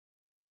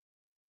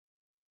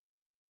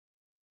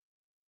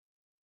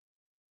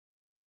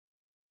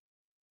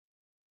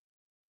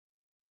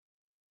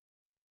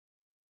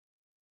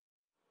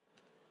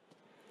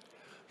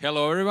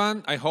Hello,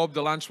 everyone. I hope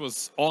the lunch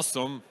was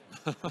awesome.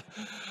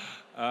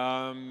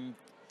 um,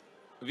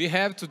 we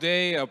have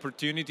today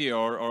opportunity,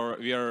 or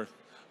we are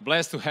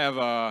blessed to have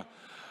a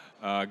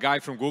guy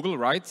from Google,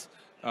 right?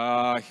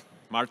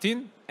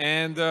 Martin.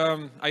 And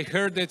I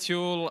heard that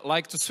you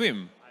like to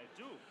swim. I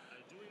do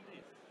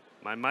indeed.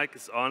 My mic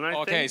is on, I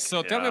think. Okay,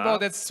 so tell me Yeah.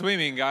 about that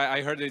swimming.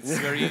 I heard it's a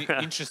very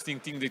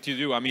interesting thing that you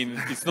do. I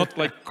mean, it's not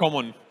like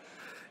common.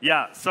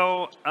 Yeah,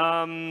 so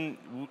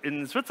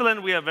in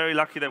Switzerland, we are very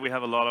lucky that we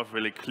have a lot of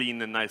really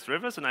clean and nice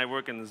rivers, and I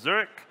work in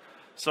Zurich.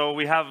 So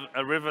we have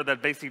a river that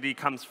basically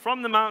comes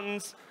from the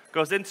mountains,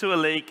 goes into a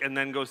lake, and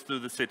then goes through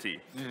the city.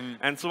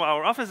 And so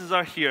our offices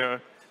are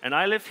here, and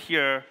I live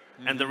here,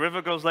 and the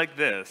river goes like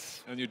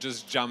this. And you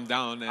just jump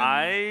down and...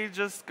 I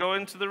just go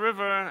into the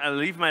river, I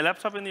leave my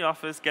laptop in the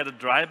office, get a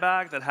dry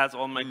bag that has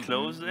all my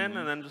clothes in,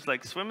 and then just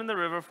like swim in the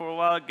river for a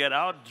while, get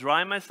out,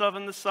 dry myself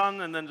in the sun,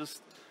 and then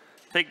just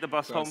take the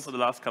bus home for the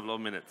last couple of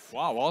minutes.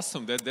 Wow,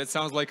 awesome. That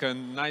sounds like a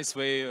nice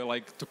way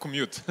like to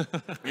commute.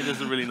 It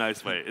is a really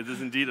nice way. It is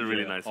indeed a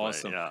really nice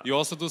awesome. way. Yeah. You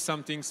also do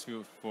some things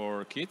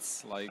for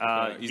kids? Like,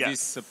 is yes.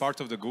 this a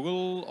part of the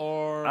Google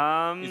or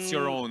it's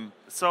your own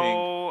So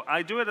thing?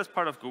 I do it as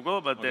part of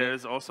Google, but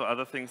there's also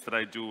other things that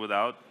I do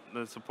without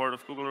the support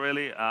of Google,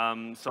 really.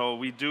 So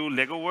we do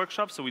Lego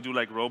workshops. So we do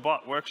like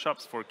robot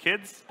workshops for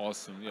kids.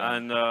 Awesome, yeah.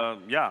 And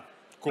yeah.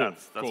 Cool.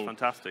 That's cool.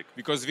 fantastic.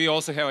 Because we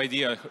also have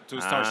idea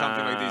to start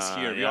something like this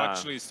here. We yeah.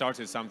 actually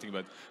started something,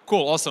 but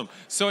cool, awesome.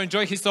 So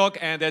enjoy his talk,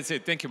 and that's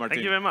it. Thank you, Martin.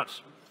 Thank you very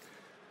much.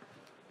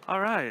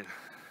 All right.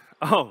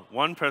 Oh,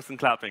 one person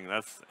clapping.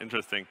 That's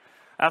interesting.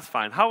 That's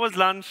fine. How was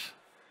lunch?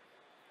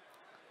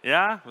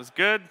 Yeah, it was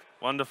good?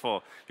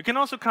 Wonderful. You can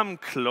also come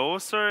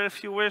closer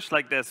if you wish.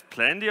 Like, there's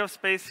plenty of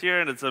space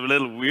here, and it's a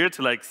little weird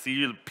to like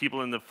see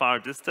people in the far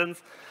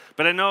distance.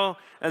 But I know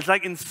it's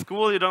like in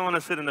school, you don't want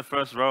to sit in the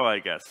first row, I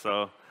guess.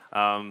 So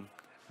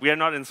we are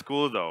not in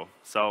school, though,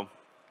 so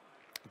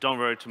don't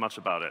worry too much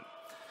about it.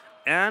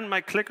 And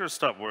my clicker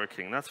stopped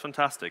working. That's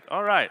fantastic.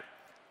 All right.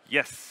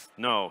 Yes,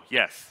 no,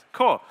 yes.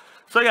 Cool.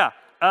 So yeah,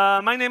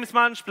 my name is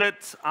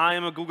Splitt. I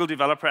am a Google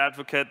developer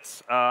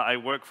advocate. I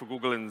work for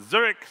Google in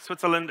Zurich,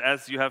 Switzerland,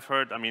 as you have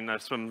heard. I mean, I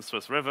swim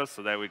Swiss rivers,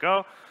 so there we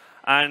go.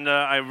 And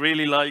I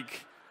really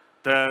like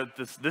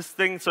this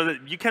thing so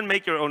that you can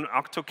make your own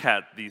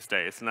AutoCAD these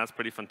days, and that's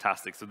pretty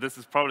fantastic. So this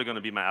is probably going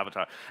to be my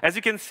avatar. As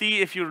you can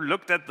see, if you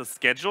looked at the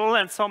schedule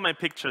and saw my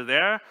picture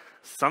there,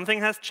 something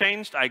has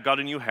changed. I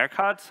got a new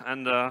haircut,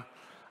 and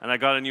I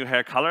got a new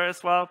hair color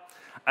as well.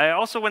 I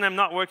also, when I'm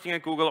not working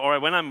at Google, or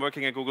when I'm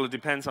working at Google, it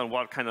depends on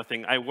what kind of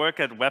thing. I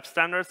work at web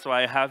standards, so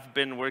I have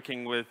been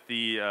working with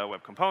the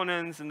web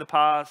components in the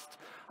past.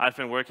 I've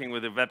been working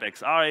with the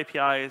WebXR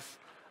APIs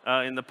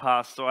in the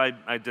past, so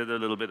I did a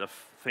little bit of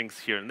things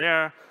here and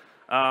there.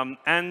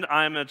 And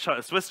I'm a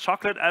Swiss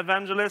chocolate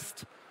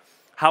evangelist.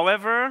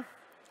 However,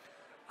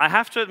 I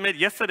have to admit,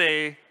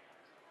 yesterday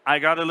I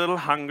got a little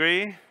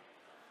hungry,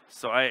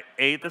 so I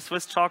ate the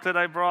Swiss chocolate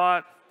I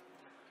brought.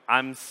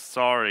 I'm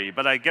sorry,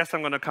 but I guess I'm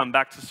going to come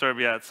back to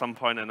Serbia at some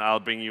point, and I'll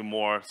bring you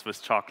more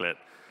Swiss chocolate.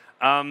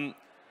 All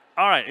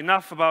right,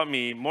 enough about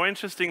me. More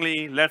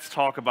interestingly, let's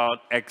talk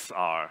about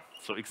XR,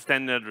 so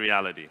extended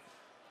reality.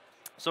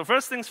 So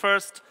first things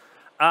first,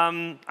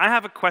 I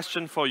have a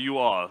question for you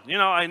all. You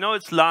know, I know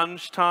it's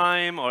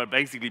lunchtime, or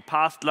basically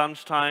past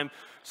lunchtime,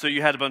 so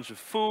you had a bunch of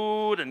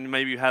food, and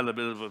maybe you had a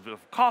bit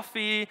of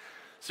coffee,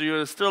 so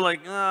you're still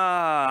like,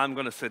 I'm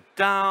going to sit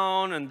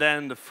down, and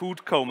then the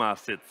food coma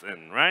sits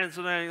in, right?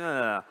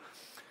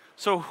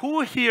 So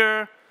who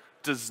here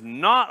does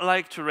not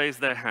like to raise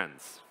their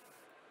hands?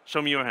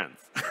 Show me your hands.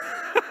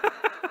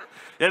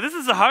 Yeah, this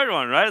is a hard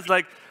one, right? It's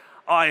like,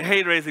 oh, I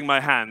hate raising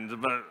my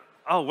hand, but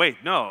oh, wait,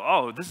 no.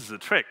 Oh, this is a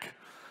trick.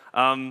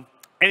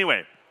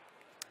 Anyway,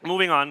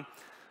 moving on.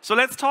 So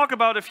let's talk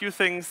about a few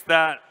things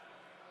that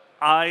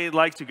I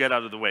like to get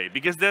out of the way,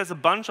 because there's a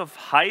bunch of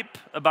hype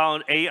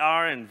about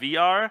AR and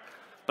VR,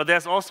 but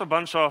there's also a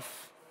bunch of,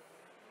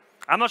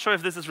 I'm not sure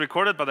if this is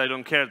recorded, but I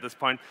don't care at this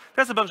point.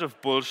 There's a bunch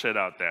of bullshit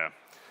out there.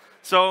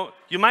 So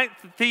you might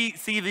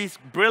see these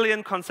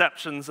brilliant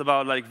conceptions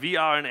about like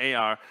VR and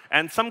AR,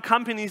 and some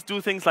companies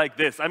do things like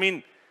this. I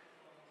mean,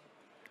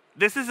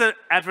 this is an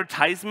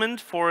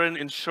advertisement for an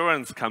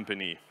insurance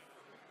company.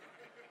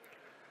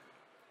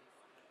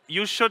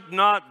 You should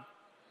not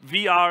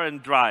VR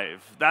and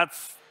drive.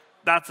 That's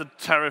a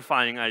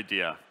terrifying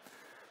idea.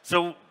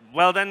 So,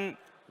 well then,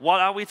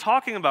 what are we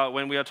talking about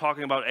when we are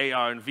talking about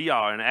AR and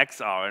VR and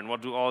XR, and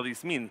what do all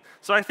these mean?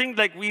 So I think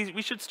like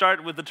we should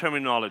start with the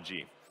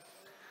terminology.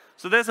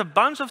 So there's a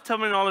bunch of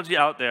terminology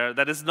out there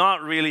that is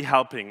not really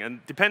helping,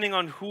 and depending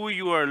on who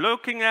you are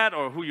looking at,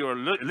 or who you're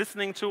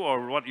listening to,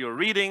 or what you're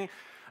reading,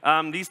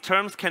 these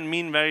terms can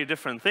mean very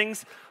different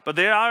things, but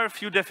there are a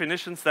few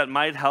definitions that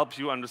might help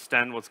you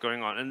understand what's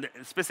going on. And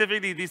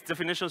specifically, these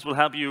definitions will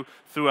help you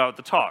throughout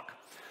the talk.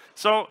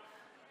 So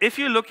if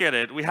you look at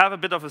it, we have a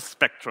bit of a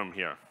spectrum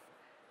here.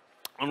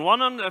 On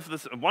one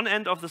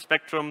end of the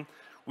spectrum,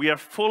 we are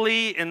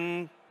fully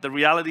in the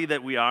reality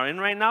that we are in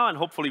right now, and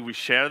hopefully we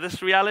share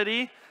this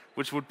reality.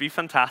 which would be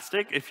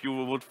fantastic if you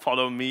would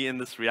follow me in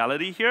this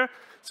reality here.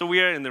 So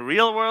we are in the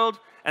real world,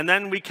 and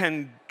then we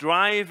can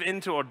dive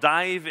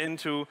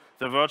into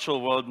the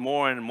virtual world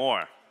more and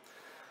more.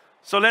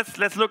 So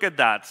let's look at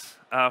that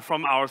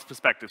from our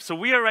perspective. So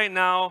we are right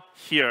now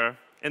here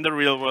in the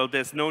real world.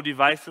 There's no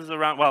devices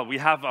around. Well, we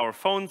have our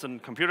phones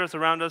and computers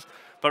around us,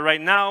 but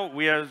right now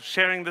we are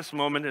sharing this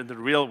moment in the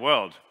real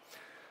world.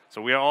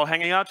 So we are all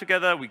hanging out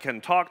together. We can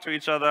talk to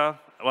each other.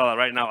 Well,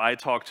 right now I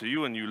talk to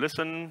you and you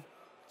listen.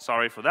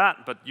 Sorry for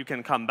that, but you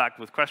can come back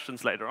with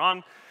questions later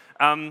on.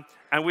 And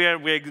we're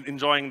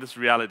enjoying this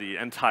reality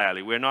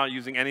entirely. We're not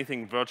using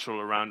anything virtual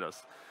around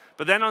us.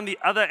 But then on the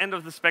other end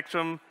of the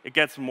spectrum, it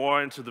gets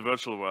more into the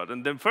virtual world.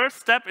 And the first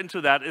step into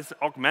that is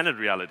augmented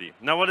reality.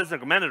 Now, what is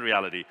augmented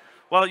reality?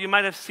 Well, you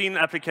might have seen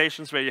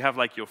applications where you have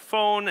like your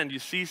phone and you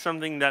see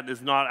something that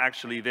is not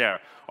actually there.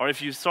 Or if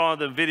you saw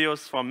the videos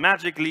from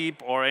Magic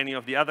Leap or any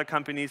of the other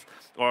companies,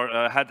 or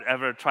had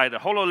ever tried a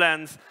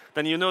HoloLens,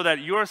 then you know that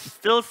you're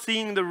still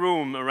seeing the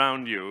room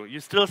around you. You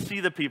still see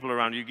the people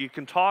around you. You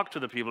can talk to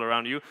the people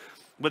around you.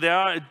 But there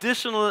are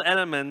additional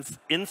elements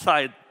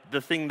inside the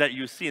thing that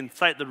you see,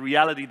 inside the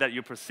reality that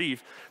you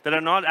perceive, that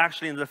are not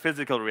actually in the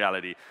physical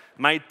reality.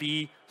 Might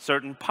be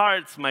certain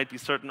parts, might be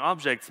certain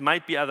objects,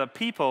 might be other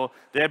people.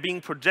 They're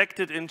being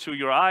projected into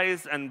your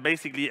eyes and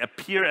basically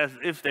appear as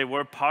if they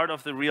were part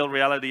of the real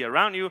reality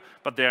around you,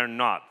 but they're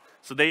not.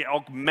 So they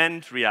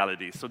augment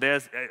reality. So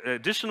there's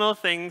additional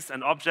things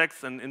and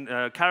objects and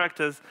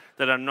characters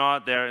that are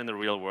not there in the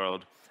real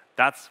world.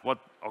 That's what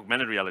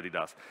augmented reality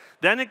does.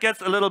 Then it gets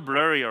a little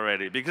blurry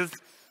already, because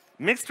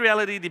mixed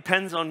reality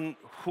depends on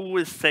who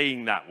is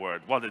saying that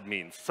word, what it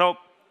means. So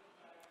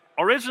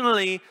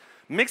originally,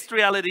 mixed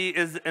reality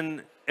is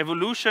an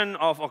evolution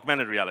of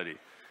augmented reality.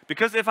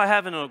 Because if I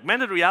have an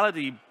augmented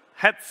reality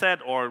headset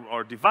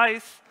or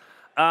device,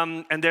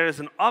 and there is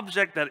an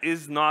object that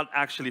is not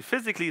actually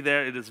physically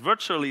there, it is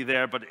virtually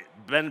there, but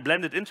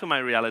blended into my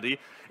reality,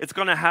 it's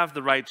going to have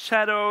the right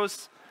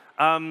shadows,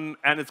 and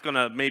it's going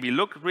to maybe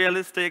look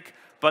realistic.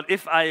 But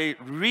if I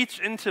reach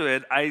into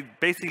it, I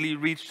basically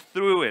reach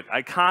through it.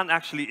 I can't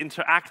actually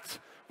interact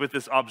with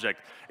this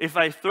object. If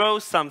I throw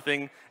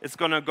something, it's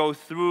going to go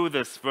through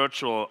this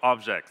virtual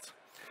object.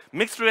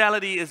 Mixed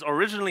reality is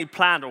originally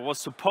planned, or was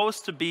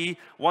supposed to be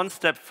one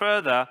step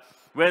further,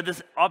 where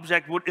this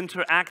object would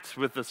interact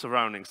with the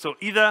surroundings. So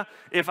either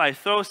if I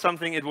throw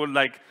something, it would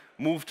like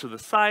move to the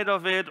side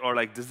of it, or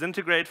like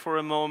disintegrate for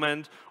a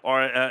moment,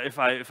 or if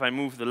I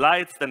move the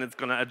lights, then it's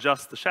going to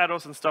adjust the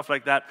shadows and stuff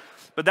like that.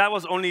 But that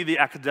was only the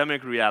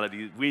academic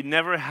reality. We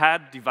never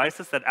had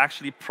devices that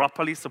actually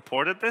properly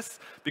supported this,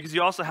 because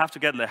you also have to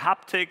get the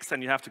haptics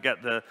and you have to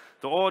get the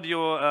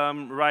audio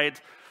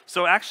right.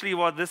 So actually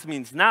what this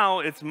means now,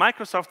 it's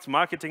Microsoft's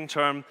marketing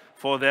term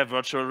for their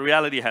virtual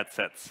reality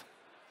headsets.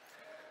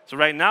 So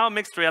right now,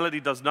 mixed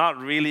reality does not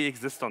really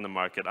exist on the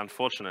market,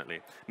 unfortunately.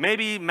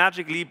 Maybe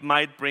Magic Leap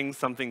might bring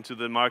something to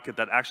the market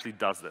that actually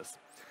does this.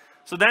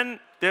 So then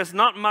there's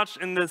not much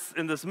in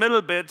this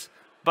middle bit,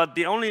 but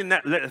the only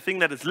thing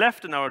that is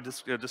left in our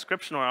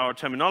description or our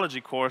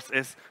terminology course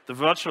is the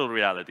virtual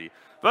reality.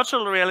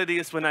 Virtual reality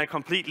is when I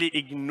completely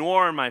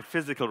ignore my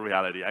physical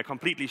reality. I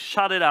completely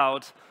shut it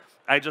out.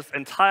 I just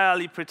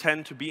entirely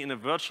pretend to be in a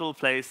virtual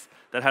place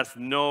that has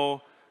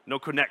no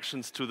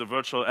connections to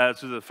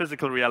the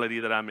physical reality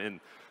that I'm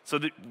in. So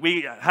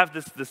we have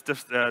this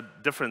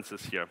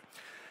differences here.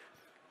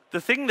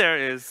 The thing there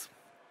is,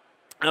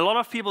 a lot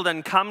of people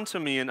then come to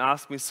me and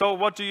ask me, so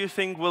what do you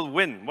think will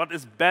win? What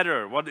is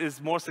better? What is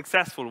more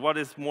successful? What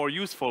is more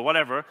useful?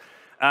 Whatever.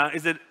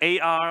 Is it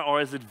AR or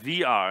is it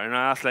VR? And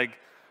I ask, like,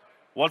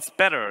 what's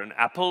better, an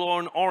apple or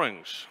an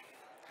orange?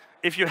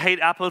 If you hate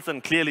apples, then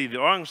clearly the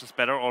orange is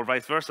better, or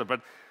vice versa. But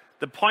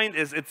the point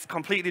is, it's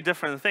completely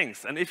different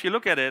things. And if you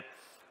look at it,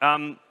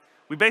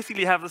 we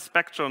basically have a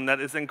spectrum that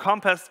is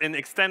encompassed in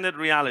extended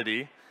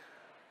reality,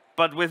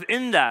 but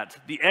within that,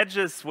 the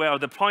edges or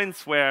the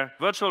points where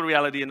virtual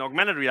reality and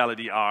augmented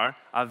reality are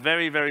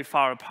very, very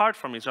far apart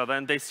from each other,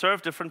 and they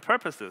serve different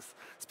purposes.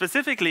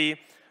 Specifically,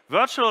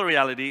 virtual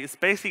reality is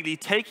basically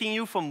taking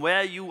you from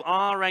where you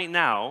are right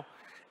now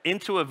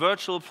into a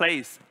virtual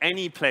place,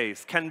 any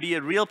place. Can be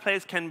a real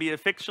place, can be a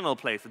fictional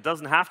place. It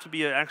doesn't have to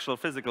be an actual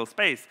physical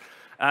space.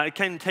 It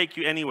can take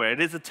you anywhere. It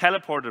is a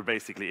teleporter,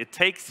 basically. It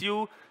takes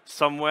you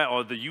somewhere,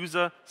 or the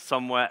user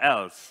somewhere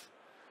else,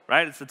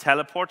 right? It's a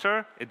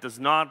teleporter. It does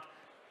not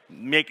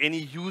make any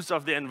use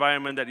of the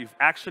environment that you've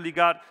actually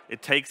got.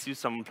 It takes you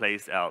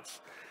someplace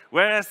else.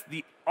 Whereas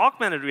the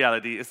augmented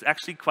reality is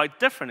actually quite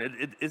different.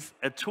 It is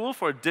a tool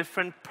for a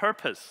different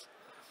purpose,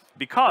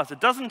 because it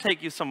doesn't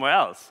take you somewhere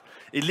else.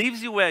 It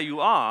leaves you where you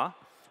are,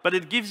 but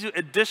it gives you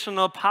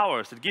additional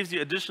powers. It gives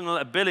you additional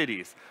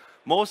abilities.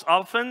 Most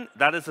often,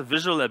 that is a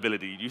visual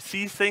ability. You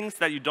see things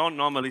that you don't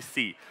normally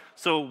see.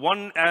 So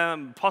one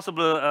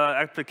possible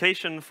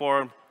application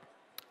for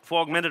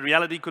augmented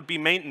reality could be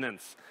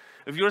maintenance.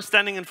 If you're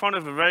standing in front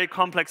of a very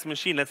complex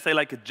machine, let's say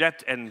like a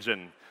jet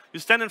engine, you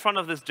stand in front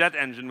of this jet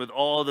engine with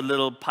all the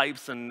little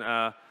pipes and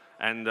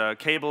and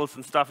cables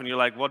and stuff, and you're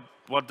like,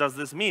 what does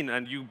this mean?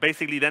 And you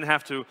basically then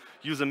have to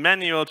use a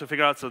manual to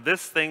figure out, so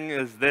this thing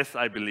is this,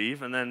 I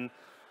believe, and then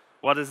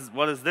what is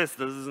this?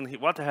 This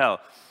isn't, what the hell?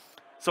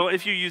 So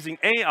if you're using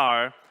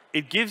AR,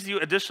 it gives you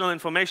additional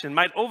information. It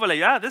might overlay,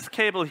 yeah, this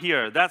cable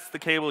here, that's the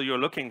cable you're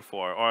looking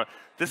for, or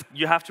this,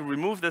 you have to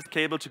remove this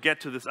cable to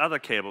get to this other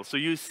cable. So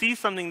you see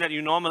something that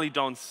you normally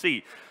don't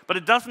see. But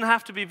it doesn't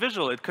have to be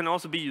visual. It can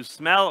also be you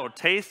smell or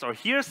taste or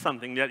hear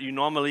something that you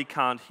normally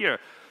can't hear.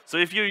 So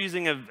if you're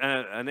using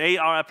an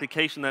AR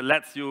application that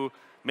lets you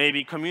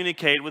maybe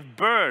communicate with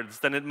birds,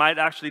 then it might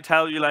actually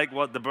tell you like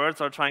what the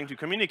birds are trying to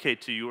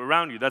communicate to you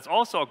around you. That's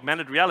also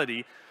augmented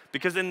reality,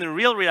 because in the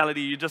real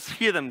reality, you just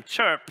hear them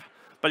chirp,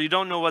 but you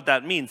don't know what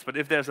that means. But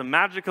if there's a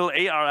magical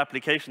AR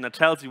application that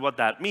tells you what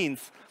that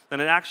means, then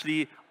it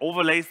actually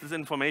overlays this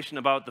information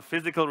about the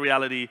physical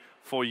reality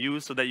for you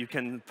so that you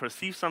can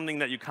perceive something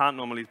that you can't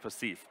normally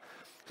perceive.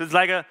 So it's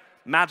like a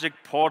magic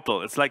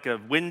portal. It's like a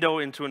window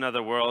into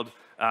another world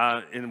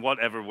in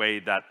whatever way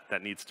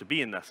that needs to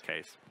be in this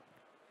case.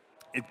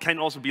 It can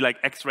also be like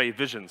X-ray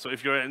vision. So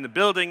if you're in the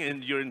building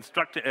and you're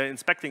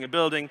inspecting a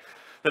building,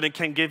 then it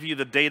can give you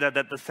the data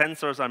that the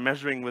sensors are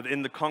measuring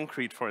within the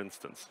concrete, for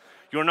instance.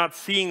 You're not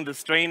seeing the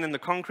strain in the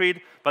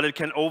concrete, but it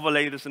can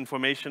overlay this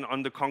information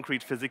on the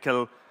concrete,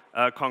 physical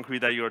concrete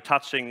that you're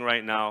touching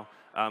right now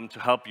to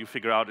help you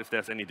figure out if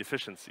there's any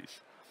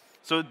deficiencies.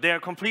 So they're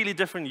completely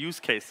different use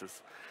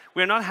cases.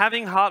 We're not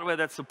having hardware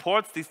that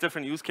supports these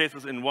different use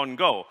cases in one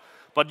go.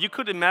 But you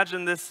could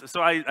imagine this,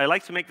 so I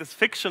like to make this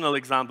fictional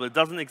example. It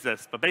doesn't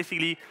exist. But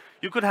basically,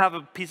 you could have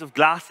a piece of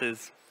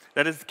glasses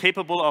that is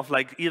capable of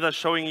like either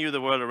showing you the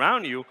world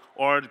around you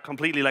or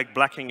completely like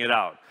blacking it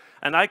out.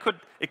 And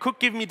it could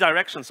give me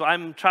directions. So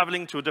I'm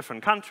traveling to a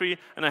different country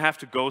and I have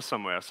to go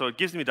somewhere. So it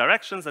gives me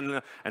directions,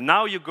 and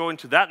now you go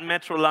into that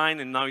metro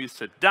line and now you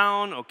sit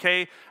down,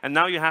 okay, and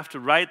now you have to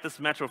ride this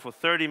metro for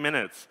 30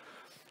 minutes.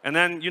 And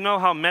then you know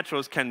how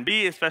metros can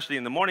be, especially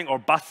in the morning, or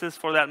buses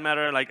for that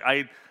matter. Like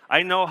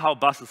I know how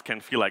buses can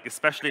feel like,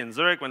 especially in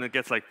Zurich when it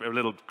gets like a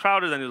little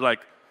crowded and you're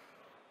like,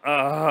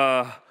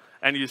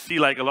 and you see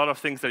like a lot of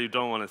things that you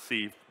don't want to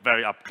see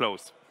very up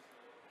close.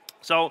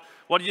 So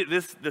what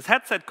this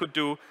headset could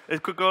do,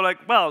 it could go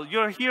like, well,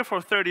 you're here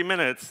for 30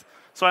 minutes,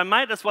 so I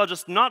might as well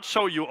just not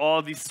show you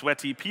all these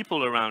sweaty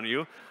people around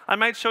you. I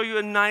might show you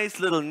a nice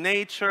little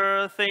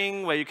nature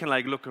thing where you can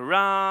like look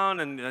around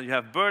and you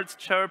have birds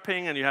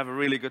chirping and you have a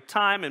really good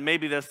time, and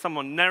maybe there's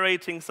someone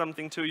narrating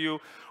something to you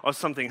or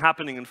something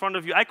happening in front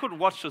of you. I could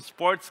watch a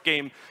sports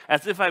game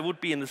as if I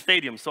would be in the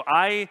stadium. So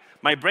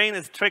my brain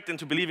is tricked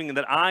into believing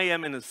that I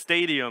am in a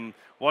stadium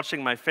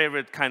watching my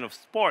favorite kind of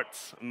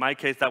sports. In my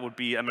case, that would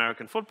be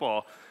American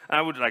football. And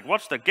I would like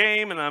watch the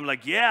game, and I'm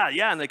like, yeah,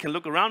 and they can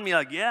look around me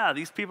like, yeah,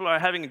 these people are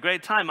having a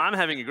great time. I'm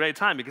having a great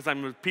time because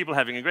I'm with people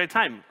having a great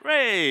time.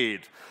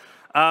 Great.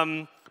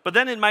 But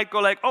then it might go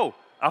like, oh,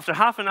 after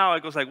half an hour,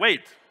 it goes like,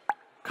 wait,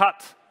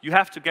 cut. You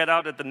have to get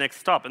out at the next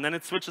stop. And then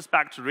it switches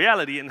back to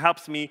reality and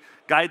helps me,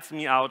 guides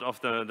me out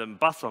of the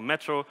bus or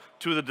metro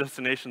to the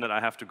destination that I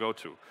have to go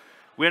to.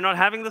 We're not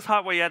having this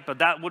hardware yet, but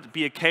that would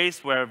be a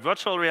case where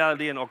virtual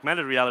reality and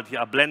augmented reality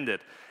are blended.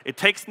 It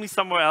takes me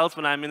somewhere else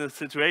when I'm in a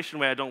situation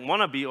where I don't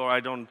want to be, or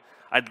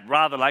I'd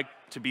rather like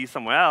to be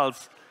somewhere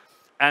else.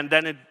 And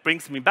then it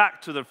brings me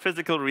back to the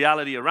physical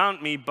reality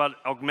around me, but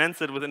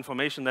augments it with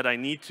information that I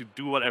need to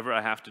do whatever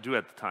I have to do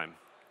at the time.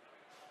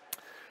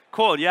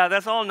 Cool, yeah,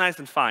 that's all nice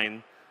and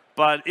fine.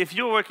 But if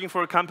you're working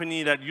for a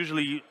company that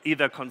usually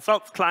either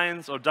consults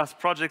clients or does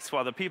projects for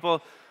other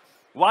people,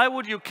 why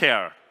would you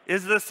care?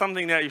 Is this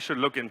something that you should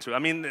look into? I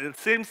mean, it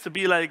seems to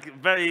be like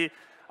very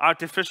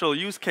artificial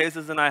use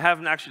cases, and I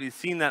haven't actually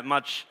seen that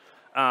much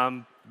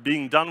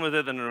being done with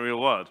it in the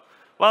real world.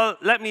 Well,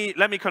 let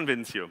me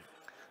convince you.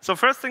 So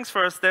first things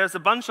first, there's a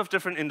bunch of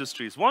different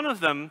industries. One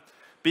of them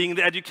being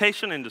the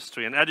education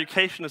industry. And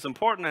education is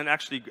important and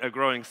actually a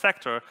growing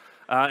sector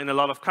in a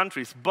lot of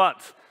countries.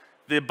 But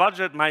the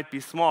budget might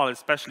be small,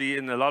 especially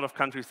in a lot of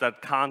countries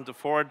that can't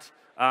afford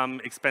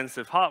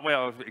expensive hardware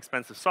or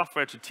expensive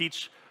software to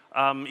teach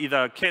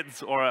either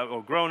kids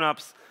or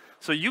grown-ups.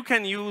 So you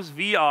can use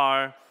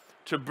VR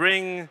to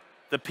bring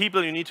the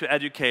people you need to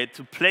educate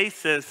to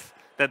places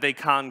that they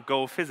can't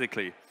go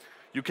physically.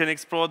 You can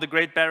explore the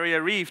Great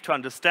Barrier Reef to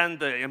understand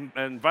the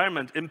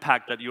environment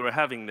impact that you are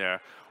having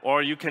there.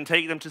 Or you can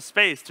take them to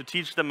space to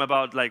teach them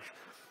about like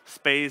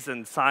space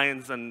and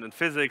science and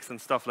physics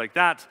and stuff like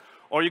that.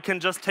 Or you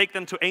can just take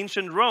them to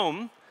ancient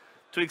Rome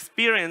to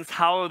experience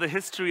how the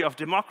history of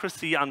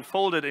democracy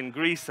unfolded in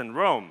Greece and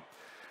Rome.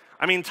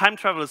 I mean, time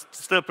travel is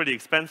still pretty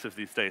expensive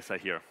these days, I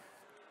hear.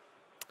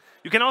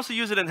 You can also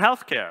use it in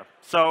healthcare.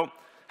 So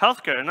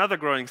healthcare, another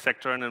growing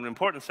sector and an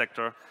important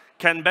sector,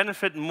 can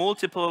benefit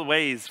multiple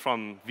ways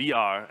from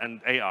VR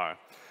and AR.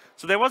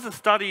 So there was a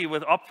study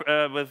with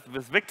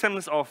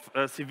victims of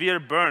severe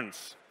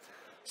burns.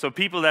 So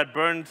people that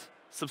burned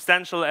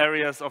substantial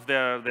areas of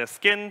their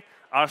skin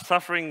are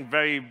suffering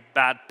very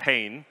bad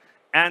pain.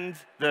 And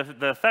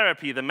the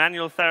therapy, the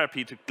manual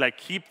therapy to like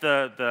keep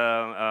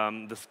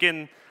the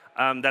skin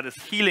that is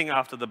healing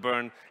after the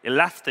burn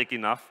elastic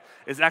enough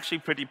is actually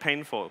pretty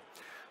painful.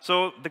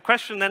 So the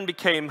question then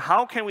became,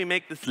 how can we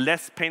make this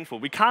less painful?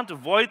 We can't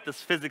avoid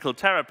this physical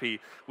therapy.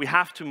 We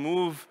have to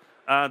move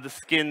the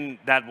skin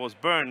that was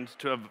burned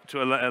to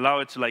allow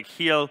it to like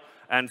heal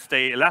and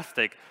stay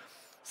elastic.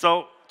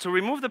 So to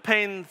remove the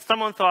pain,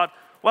 someone thought,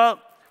 well,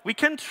 we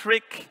can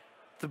trick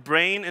the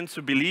brain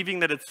into believing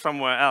that it's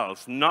somewhere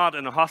else, not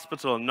in a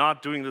hospital,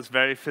 not doing this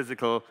very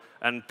physical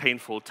and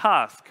painful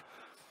task.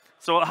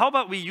 So how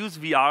about we use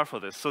VR for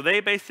this? So they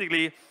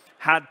basically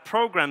had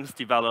programs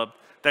developed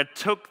that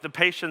took the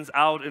patients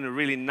out in a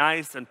really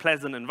nice and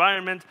pleasant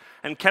environment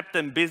and kept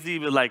them busy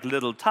with like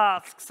little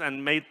tasks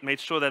and made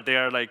sure that they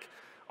are like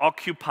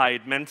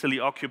occupied, mentally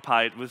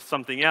occupied with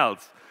something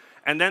else.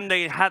 And then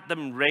they had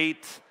them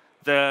rate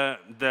the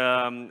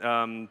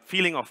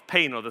feeling of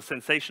pain or the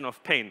sensation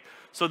of pain.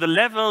 So the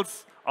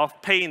levels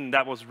of pain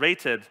that was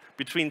rated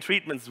between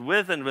treatments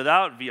with and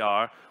without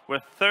VR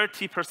were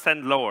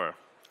 30% lower.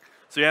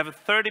 So you have a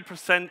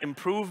 30%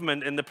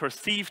 improvement in the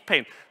perceived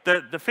pain.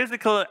 The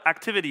physical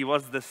activity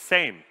was the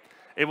same.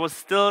 It was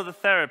still the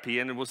therapy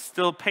and it was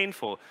still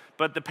painful,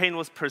 but the pain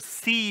was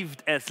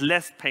perceived as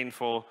less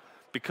painful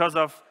because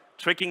of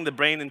tricking the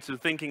brain into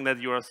thinking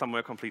that you are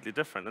somewhere completely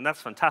different. And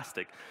that's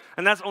fantastic.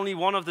 And that's only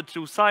one of the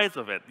two sides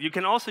of it. You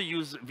can also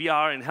use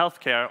VR in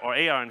healthcare or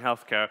AR in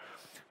healthcare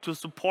to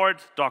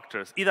support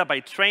doctors, either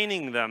by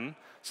training them.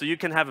 So you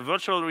can have a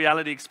virtual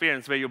reality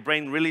experience where your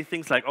brain really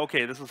thinks like,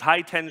 okay, this is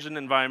high tension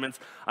environments.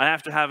 I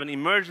have to have an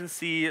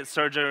emergency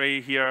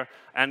surgery here,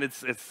 and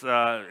it's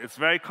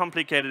very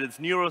complicated. It's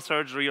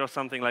neurosurgery or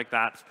something like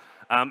that.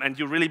 And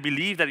you really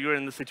believe that you're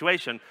in the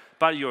situation,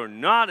 but you're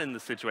not in the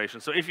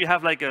situation. So if you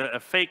have like a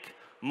fake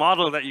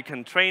model that you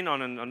can train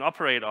on and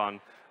operate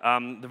on,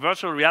 the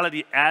virtual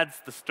reality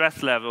adds the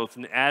stress levels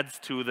and adds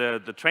to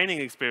the training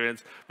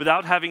experience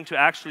without having to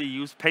actually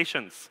use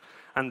patients.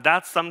 And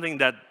that's something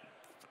that,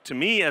 to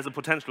me, as a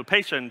potential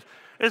patient,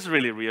 is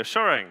really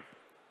reassuring.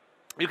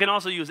 You can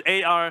also use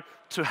AR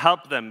to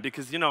help them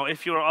because, you know,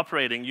 if you're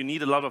operating, you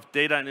need a lot of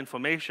data and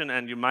information,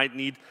 and you might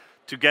need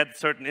to get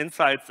certain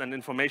insights and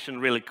information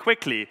really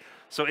quickly.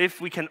 So if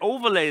we can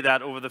overlay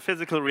that over the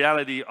physical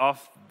reality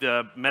of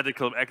the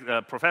medical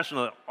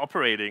professional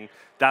operating,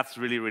 that's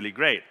really, really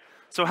great.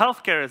 So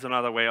healthcare is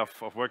another way of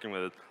working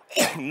with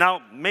it.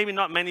 Now, maybe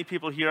not many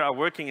people here are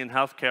working in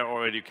healthcare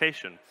or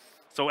education.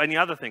 So any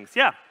other things?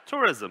 Yeah,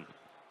 tourism.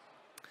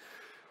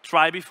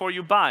 Try before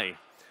you buy.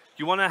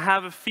 You want to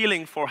have a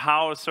feeling for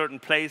how a certain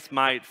place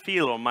might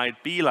feel or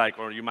might be like,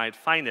 or you might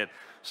find it.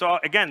 So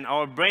again,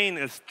 our brain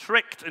is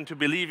tricked into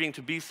believing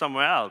to be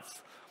somewhere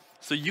else.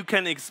 So you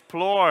can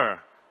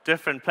explore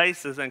different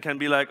places and can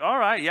be like, all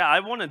right, yeah, I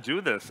want to do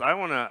this.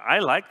 I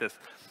like this.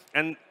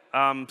 And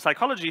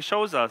psychology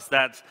shows us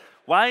that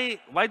why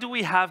do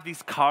we have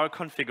these car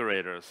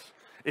configurators?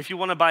 If you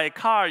want to buy a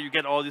car, you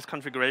get all these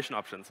configuration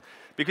options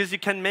because you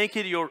can make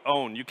it your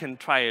own. You can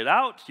try it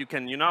out. You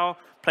can, you know,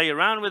 play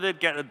around with it,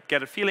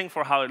 get a feeling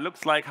for how it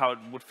looks like, how it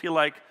would feel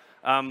like,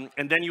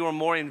 and then you are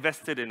more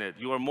invested in it.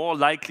 You are more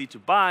likely to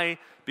buy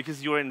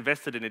because you are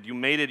invested in it. You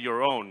made it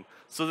your own.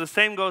 So the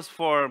same goes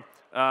for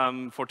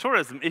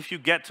tourism. If you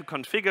get to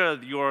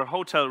configure your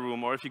hotel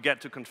room, or if you get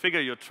to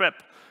configure your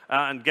trip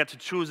and get to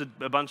choose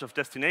a bunch of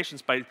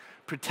destinations by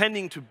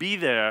pretending to be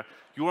there,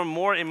 you are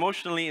more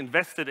emotionally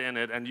invested in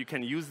it, and you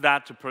can use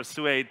that to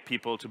persuade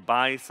people to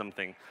buy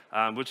something,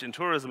 which in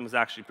tourism is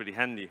actually pretty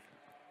handy.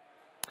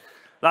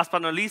 Last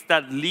but not least,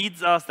 that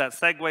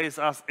segues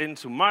us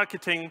into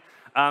marketing.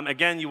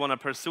 Again, you want to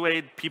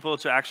persuade people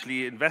to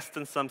actually invest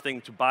in something,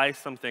 to buy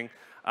something.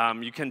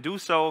 You can do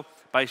so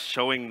by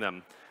showing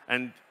them.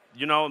 And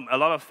you know, a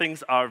lot of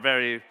things are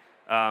very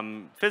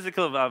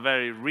physical, are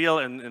very real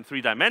in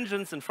 3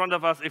 dimensions in front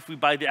of us if we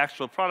buy the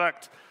actual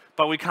product,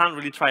 but we can't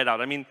really try it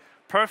out. I mean,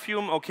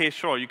 perfume, okay,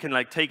 sure, you can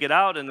like take it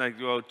out and like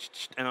go,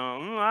 and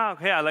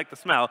okay, I like the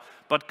smell.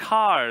 But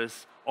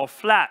cars or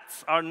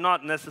flats are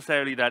not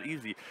necessarily that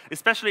easy,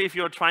 especially if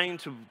you're trying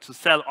to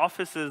sell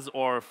offices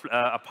or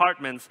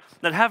apartments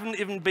that haven't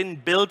even been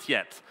built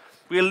yet.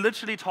 We are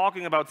literally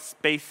talking about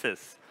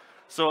spaces.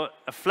 So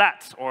a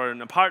flat or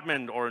an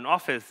apartment or an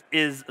office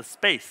is a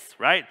space,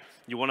 right?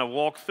 You want to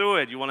walk through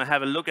it. You want to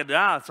have a look at,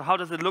 so how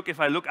does it look if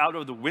I look out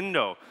of the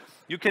window?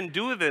 You can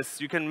do this.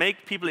 You can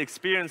make people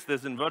experience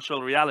this in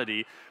virtual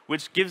reality,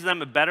 which gives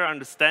them a better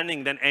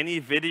understanding than any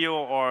video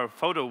or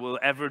photo will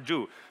ever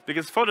do.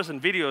 Because photos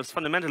and videos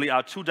fundamentally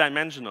are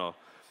 2-dimensional.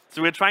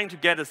 So we're trying to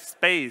get a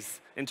space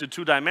into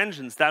 2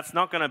 dimensions. That's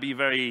not going to be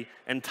very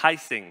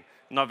enticing,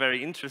 not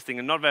very interesting,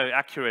 and not very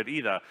accurate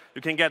either.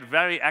 You can get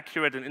very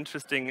accurate and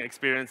interesting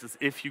experiences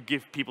if you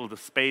give people the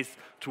space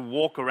to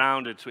walk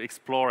around it, to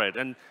explore it.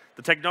 And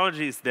the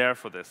technology is there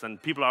for this,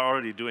 and people are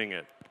already doing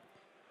it.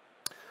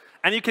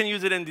 And you can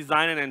use it in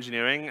design and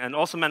engineering, and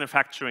also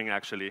manufacturing,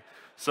 actually.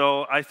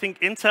 So I think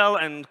Intel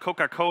and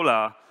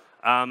Coca-Cola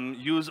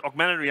use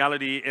augmented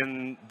reality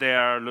in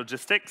their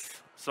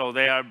logistics. So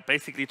they are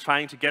basically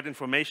trying to get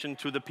information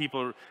to the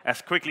people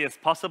as quickly as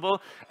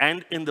possible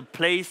and in the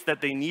place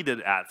that they need it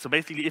at. So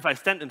basically, if I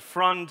stand in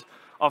front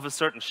of a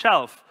certain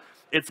shelf,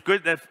 it's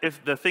good that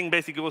if the thing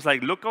basically goes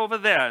like, look over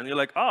there, and you're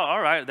like, oh,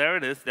 all right, there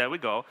it is, there we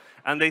go.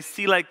 And they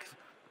see like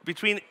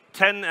between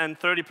 10 and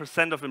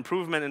 30% of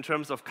improvement in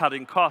terms of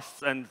cutting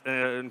costs and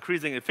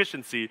increasing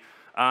efficiency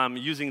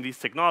using these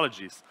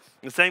technologies.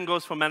 The same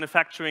goes for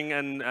manufacturing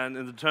and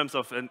in terms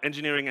of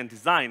engineering and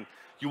design.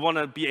 You want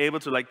to be able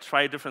to like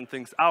try different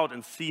things out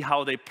and see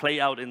how they play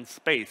out in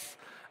space.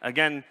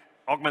 Again,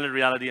 augmented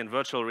reality and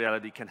virtual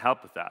reality can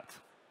help with that.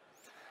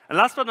 And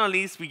last but not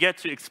least, we get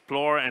to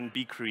explore and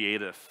be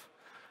creative.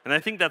 And I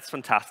think that's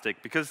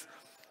fantastic because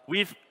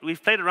we've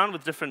played around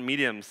with different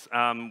mediums.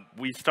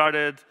 We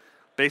started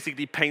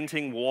basically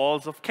painting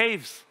walls of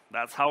caves.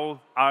 That's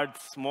how art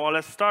more or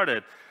less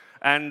started.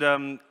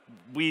 And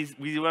we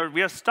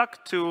are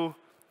stuck to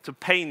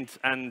paint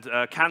and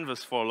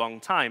canvas for a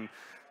long time.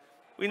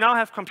 We now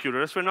have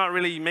computers. We're not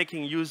really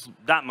making use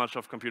that much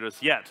of computers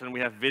yet. And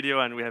we have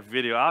video and we have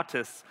video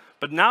artists.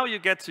 But now you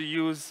get to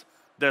use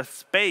the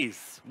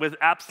space with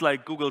apps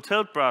like Google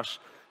Tilt Brush.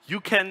 You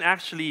can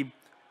actually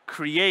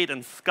create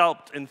and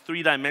sculpt in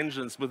 3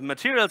 dimensions with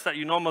materials that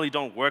you normally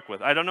don't work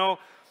with. I don't know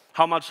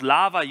how much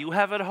lava you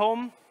have at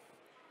home.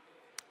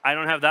 I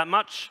don't have that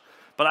much.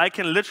 But I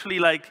can literally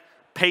like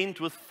paint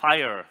with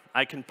fire.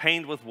 I can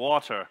paint with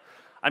water.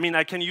 I mean,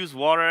 I can use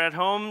water at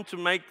home to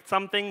make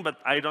something, but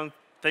I don't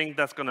think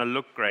that's going to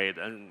look great,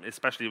 and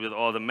especially with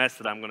all the mess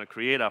that I'm going to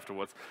create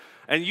afterwards.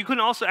 And you can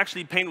also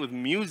actually paint with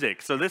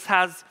music. So this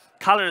has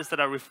colors that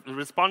are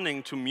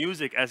responding to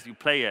music as you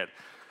play it.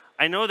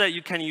 I know that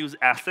you can use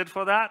acid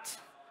for that,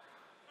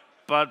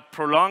 but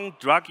prolonged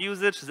drug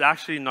usage is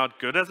actually not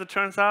good, as it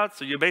turns out.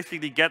 So you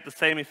basically get the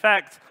same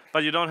effect,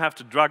 but you don't have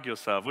to drug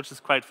yourself, which is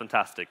quite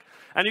fantastic.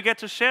 And you get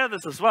to share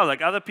this as well.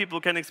 Like other people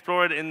can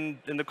explore it in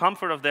the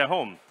comfort of their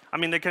home. I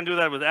mean, they can do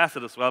that with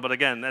acid as well, but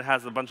again, that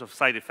has a bunch of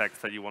side effects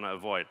that you want to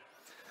avoid.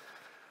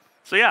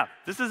 So yeah,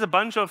 this is a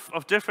bunch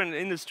of different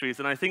industries,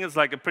 and I think it's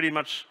like a pretty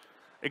much,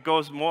 it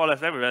goes more or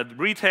less everywhere.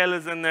 Retail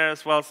is in there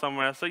as well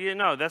somewhere. So you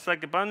know, there's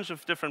like a bunch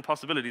of different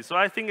possibilities. So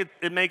I think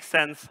it makes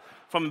sense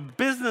from a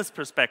business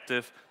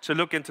perspective to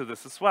look into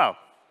this as well.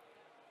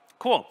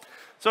 Cool.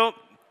 So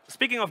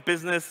speaking of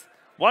business,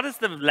 what is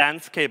the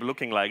landscape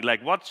looking like?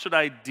 Like, what should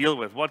I deal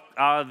with? What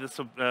are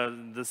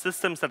the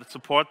systems that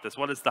support this?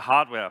 What is the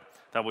hardware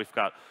that we've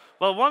got?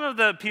 Well, one of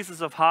the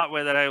pieces of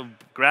hardware that I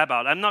grab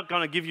out, I'm not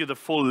going to give you the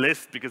full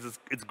list because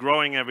it's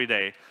growing every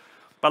day.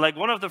 But like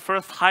one of the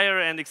first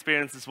higher-end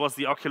experiences was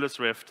the Oculus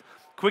Rift,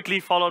 quickly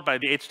followed by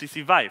the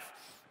HTC Vive.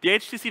 The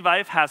HTC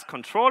Vive has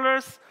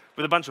controllers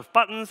with a bunch of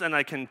buttons, and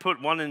I can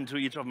put one into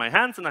each of my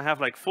hands, and I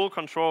have like full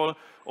control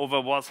over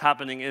what's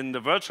happening in the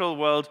virtual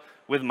world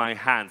with my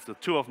hands, with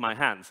 2 of my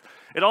hands.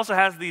 It also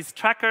has these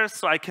trackers,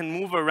 so I can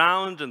move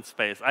around in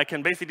space. I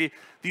can basically,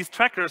 these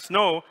trackers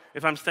know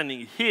if I'm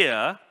standing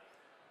here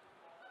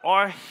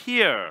or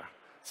here.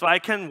 So I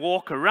can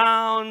walk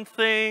around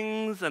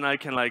things, and I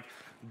can like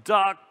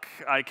duck,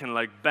 I can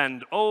like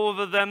bend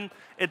over them.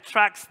 It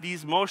tracks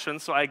these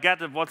motions, so I get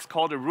what's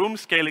called a room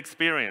scale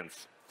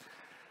experience.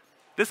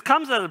 This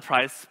comes at a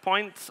price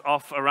point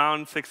of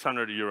around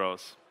 600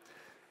 euros.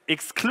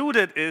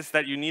 Excluded is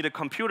that you need a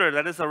computer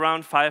that is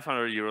around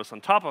 500 euros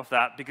on top of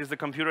that, because the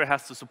computer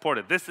has to support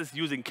it. This is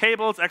using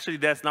cables. Actually,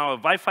 there's now a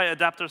Wi-Fi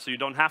adapter, so you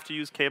don't have to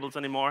use cables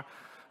anymore.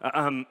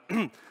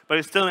 But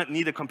you still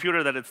need a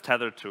computer that it's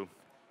tethered to.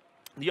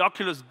 The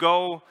Oculus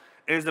Go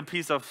is a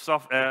piece of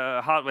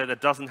hardware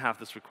that doesn't have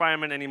this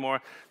requirement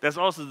anymore. There's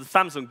also the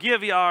Samsung Gear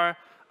VR.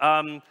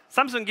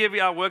 Samsung Gear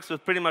VR works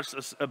with pretty much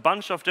a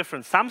bunch of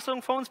different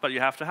Samsung phones, but you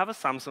have to have a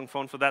Samsung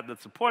phone for that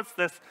supports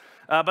this.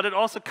 But it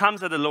also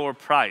comes at a lower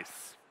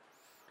price.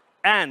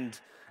 And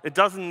it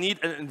doesn't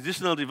need an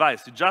additional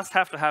device. You just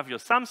have to have your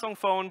Samsung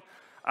phone.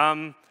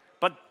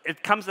 But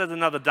it comes as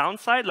another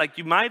downside. Like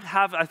you might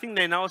have, I think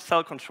they now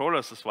sell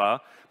controllers as well,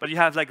 but you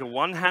have like a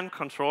one-hand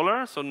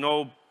controller, so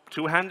no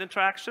 2-hand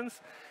interactions.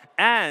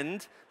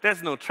 And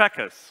there's no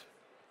trackers.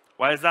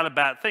 Why is that a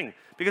bad thing?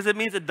 Because it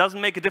means it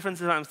doesn't make a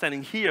difference if I'm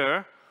standing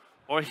here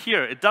or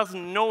here. It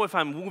doesn't know if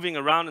I'm moving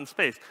around in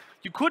space.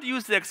 You could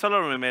use the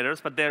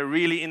accelerometers, but they're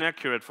really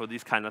inaccurate for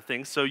these kind of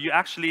things. So you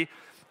actually,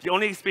 the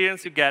only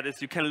experience you get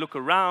is you can look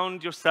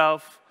around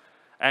yourself,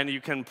 and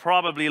you can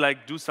probably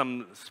like do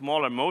some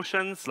smaller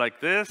motions like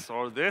this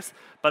or this,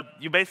 but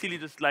you basically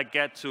just like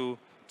get to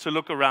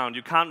look around.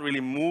 You can't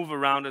really move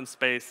around in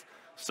space,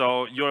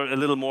 so you're a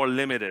little more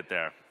limited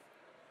there.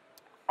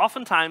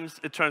 Oftentimes,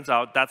 it turns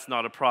out that's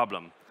not a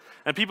problem.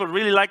 And people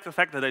really like the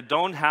fact that they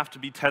don't have to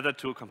be tethered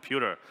to a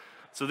computer.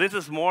 So this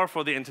is more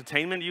for the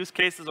entertainment use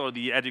cases or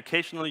the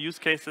educational use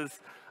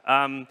cases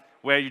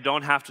where you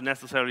don't have to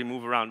necessarily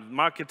move around.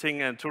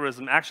 Marketing and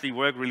tourism actually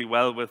work really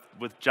well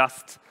with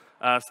just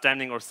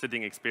standing or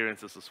sitting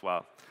experiences as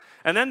well.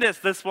 And then there's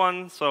this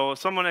one. So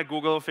someone at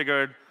Google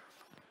figured,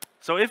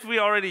 so if we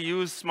already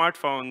use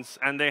smartphones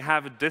and they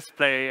have a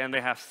display and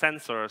they have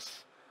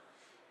sensors,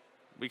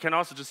 we can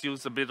also just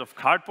use a bit of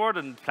cardboard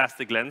and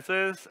plastic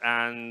lenses,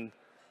 and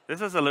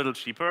this is a little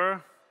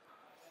cheaper.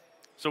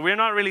 So we're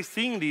not really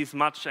seeing these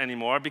much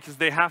anymore because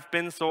they have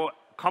been so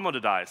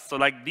commoditized. So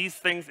like these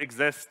things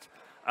exist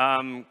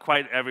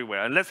quite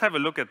everywhere. And let's have a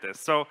look at this.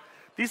 So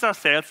these are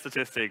sales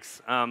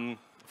statistics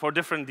for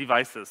different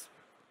devices.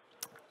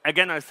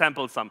 Again, I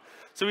sampled some.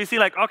 So we see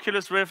like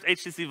Oculus Rift,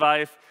 HTC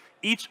Vive,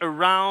 each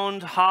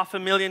around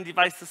 500,000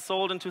 devices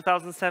sold in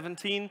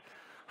 2017.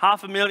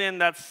 500,000,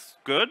 that's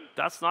good.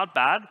 That's not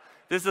bad.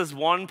 This is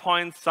 1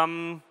 point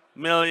some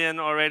million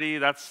already.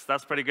 That's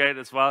pretty great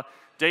as well.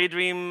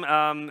 Daydream,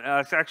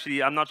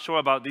 actually, I'm not sure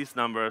about these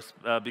numbers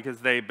because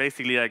they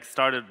basically like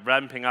started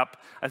ramping up.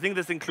 I think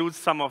this includes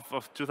some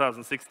of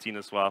 2016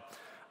 as well.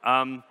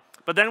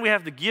 But then we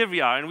have the Gear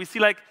VR, and we see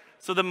like,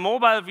 so the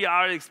mobile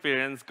VR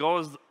experience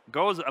goes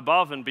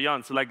above and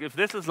beyond. So like if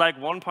this is like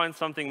 1 point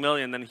something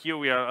million, then here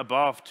we are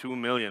above 2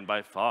 million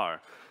by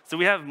far. So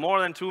we have more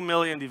than 2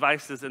 million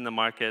devices in the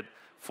market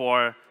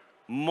for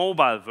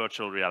mobile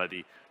virtual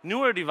reality.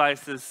 Newer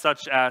devices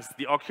such as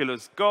the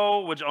Oculus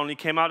Go, which only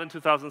came out in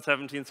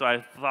 2017, so I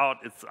thought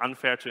it's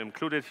unfair to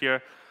include it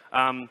here.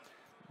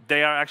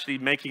 They are actually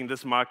making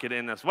this market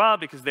in as well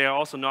because they are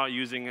also not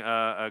using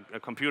a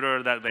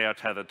computer that they are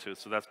tethered to,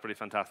 so that's pretty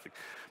fantastic.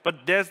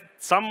 But there's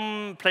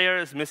some player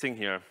is missing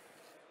here,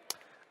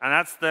 and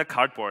that's the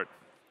cardboard.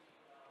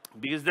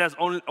 Because there's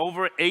only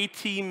over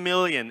 80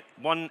 million,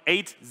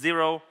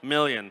 180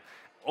 million,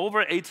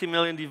 over 80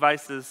 million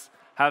devices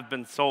have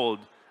been sold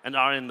and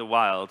are in the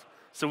wild.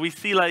 So we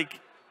see like,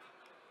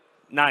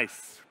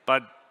 nice,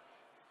 but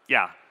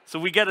yeah. So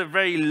we get a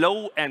very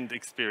low-end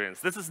experience.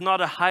 This is not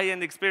a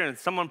high-end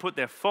experience. Someone put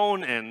their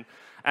phone in,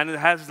 and it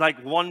has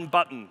like one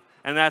button,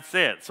 and that's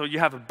it. So you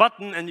have a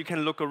button, and you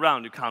can look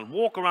around. You can't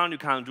walk around. You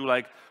can't do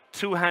like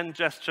 2 hand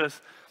gestures.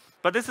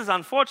 But this is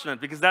unfortunate,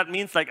 because that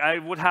means like I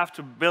would have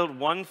to build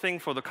one thing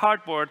for the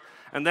cardboard,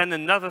 and then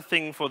another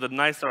thing for the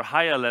nicer,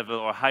 higher level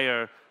or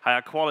higher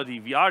quality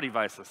VR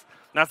devices.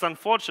 That's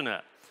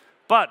unfortunate.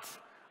 But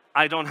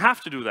I don't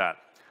have to do that.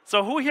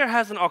 So who here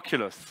has an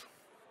Oculus?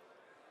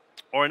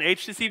 Or an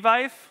HTC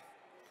Vive?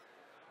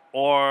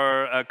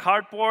 Or a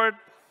cardboard?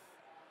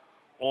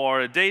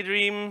 Or a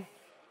Daydream?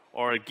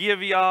 Or a Gear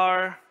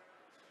VR?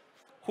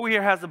 Who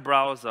here has a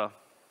browser?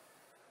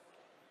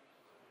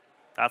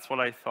 That's what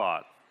I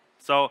thought.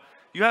 So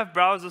you have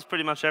browsers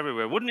pretty much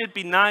everywhere. Wouldn't it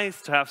be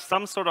nice to have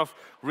some sort of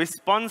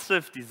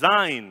responsive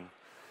design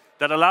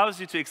that allows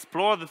you to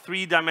explore the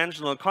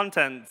 3-dimensional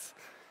contents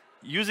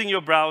using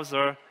your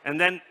browser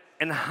and then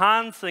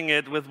enhancing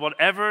it with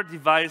whatever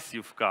device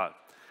you've got?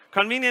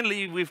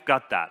 Conveniently, we've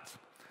got that.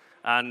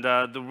 And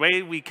the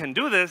way we can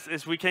do this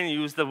is we can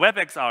use the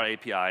WebXR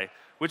API,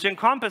 which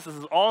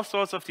encompasses all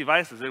sorts of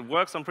devices. It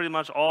works on pretty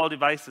much all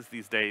devices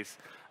these days.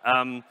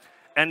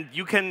 And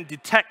you can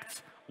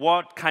detect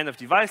what kind of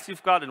device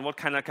you've got and what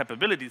kind of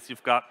capabilities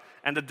you've got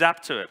and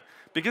adapt to it.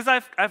 Because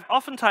I've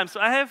oftentimes, so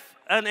I have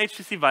an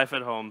HTC Vive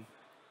at home,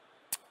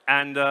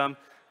 and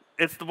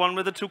it's the one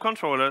with the 2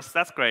 controllers.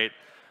 That's great.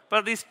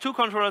 But these 2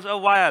 controllers are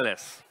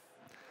wireless.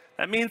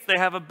 That means they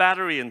have a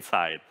battery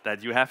inside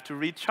that you have to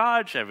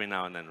recharge every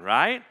now and then,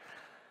 right?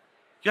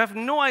 You have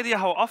no idea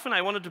how often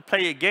I wanted to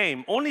play a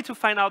game, only to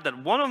find out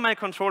that one of my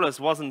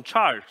controllers wasn't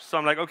charged. So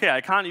I'm like, OK,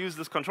 I can't use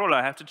this controller.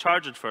 I have to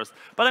charge it first.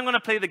 But I'm going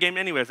to play the game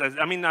anyways.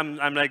 I mean,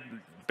 I'm like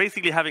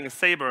basically having a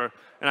saber,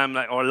 and I'm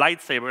like, or a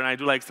lightsaber, and I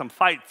do like some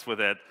fights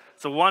with it.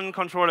 So one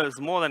controller is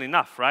more than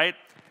enough, right?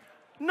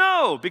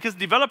 No, because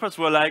developers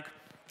were like,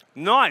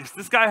 nice,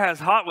 this guy has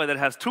hardware that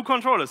has 2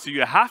 controllers, so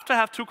you have to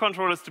have 2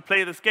 controllers to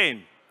play this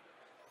game.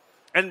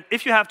 And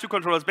if you have 2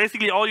 controllers,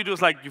 basically all you do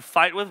is like you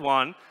fight with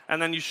one, and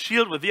then you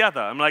shield with the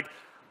other. I'm like,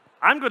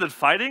 I'm good at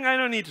fighting. I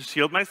don't need to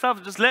shield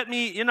myself. Just let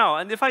me, you know,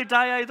 and if I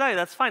die, I die.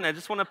 That's fine. I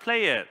just want to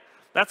play it.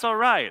 That's all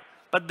right.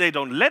 But they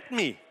don't let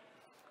me.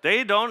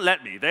 They don't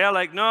let me. They are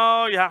like,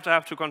 no, you have to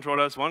have 2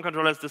 controllers. One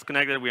controller is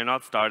disconnected. We are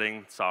not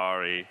starting.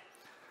 Sorry.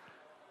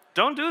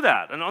 Don't do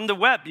that. And on the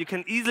web, you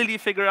can easily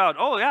figure out,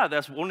 oh, yeah,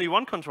 there's only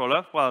 1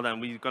 controller. Well, then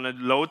we're going to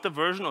load the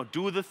version or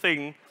do the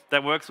thing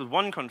that works with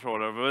 1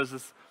 controller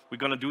versus we're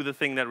going to do the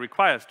thing that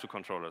requires 2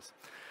 controllers.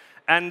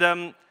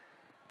 And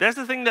there's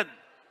a thing that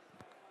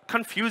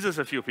confuses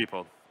a few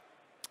people.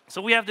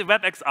 So we have the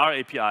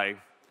WebXR API,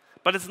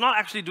 but it's not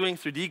actually doing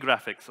 3D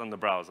graphics on the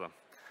browser.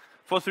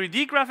 For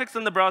 3D graphics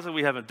in the browser,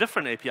 we have a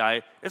different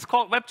API. It's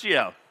called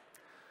WebGL.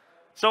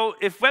 So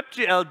if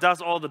WebGL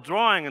does all the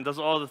drawing and does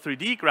all the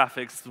 3D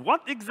graphics,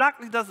 what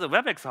exactly does the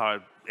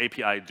WebXR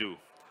API do?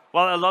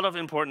 Well, a lot of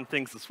important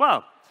things as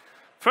well.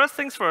 First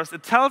things first,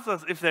 it tells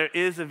us if there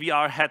is a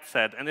VR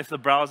headset and if the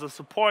browser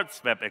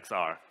supports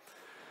WebXR.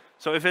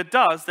 So if it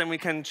does, then we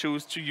can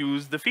choose to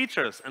use the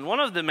features. And one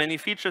of the many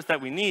features that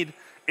we need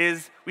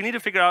is we need to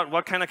figure out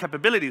what kind of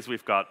capabilities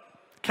we've got.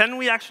 Can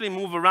we actually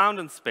move around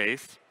in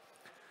space?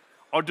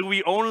 Or do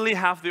we only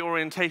have the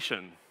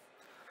orientation?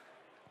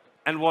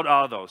 And what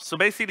are those? So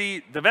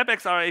basically, the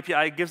WebXR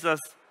API gives us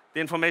the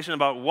information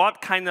about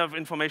what kind of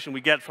information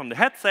we get from the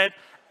headset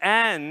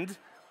and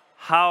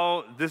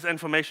how this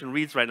information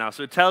reads right now.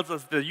 So it tells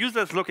us the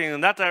user is looking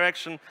in that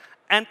direction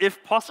and,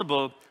 if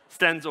possible,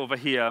 stands over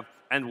here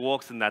and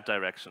walks in that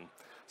direction.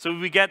 So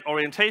we get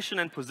orientation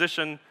and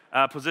position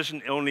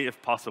only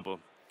if possible.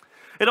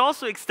 It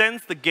also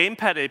extends the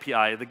Gamepad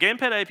API. The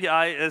Gamepad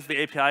API is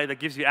the API that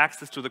gives you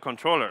access to the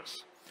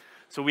controllers.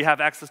 So we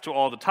have access to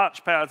all the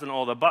touchpads and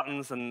all the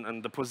buttons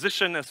and the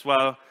position as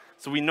well.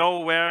 So we know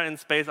where in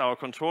space our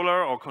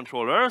controller or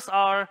controllers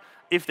are,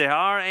 if there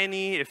are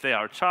any, if they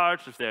are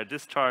charged, if they are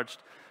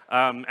discharged,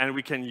 and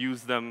we can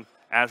use them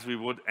as we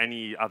would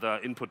any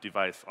other input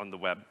device on the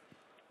web.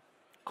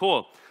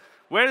 Cool.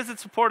 Where is it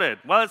supported?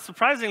 Well, it's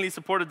surprisingly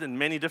supported in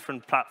many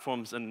different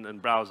platforms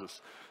and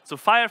browsers. So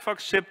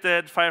Firefox shipped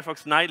it.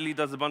 Firefox Nightly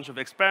does a bunch of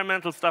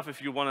experimental stuff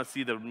if you want to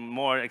see the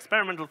more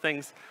experimental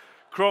things.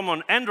 Chrome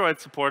on Android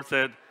supports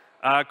it.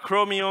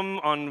 Chromium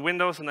on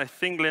Windows and I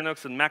think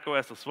Linux and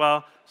macOS as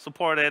well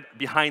support it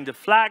behind the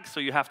flag, so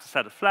you have to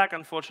set a flag,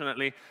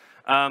 unfortunately.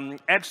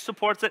 Edge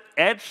supports it.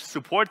 Edge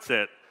supports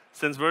it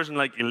since version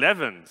like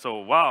 11. So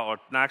wow, or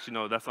actually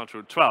no, that's not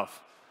true,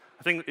 12.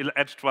 I think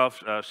Edge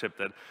 12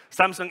 shipped it.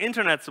 Samsung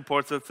Internet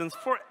supports it since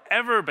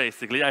forever,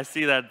 basically. I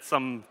see that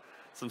some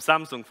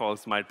Samsung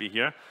folks might be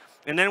here.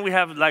 And then we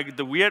have like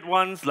the weird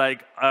ones,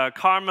 like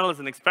Carmel is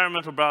an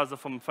experimental browser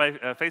from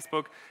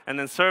Facebook, and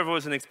then Servo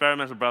is an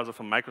experimental browser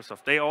from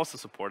Microsoft. They also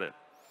support it.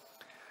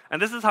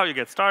 And this is how you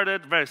get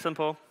started, very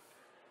simple.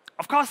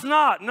 Of course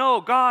not, no,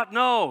 God,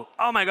 no.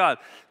 Oh my God.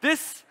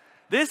 This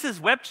is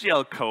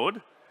WebGL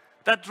code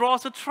that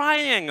draws a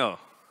triangle.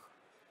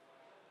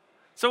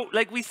 So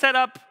like we set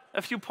up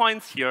a few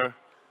points here,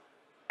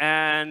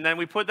 and then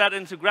we put that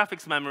into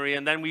graphics memory,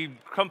 and then we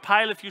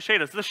compile a few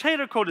shaders. The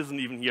shader code isn't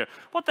even here.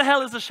 What the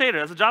hell is a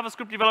shader? As a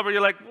JavaScript developer,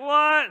 you're like,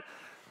 what?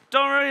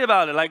 Don't worry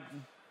about it. Like,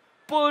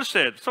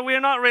 bullshit. So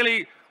we're not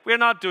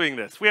doing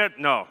this.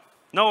 No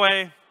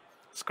way.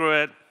 Screw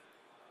it.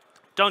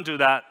 Don't do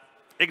that.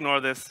 Ignore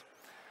this.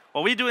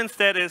 What we do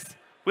instead is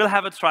we'll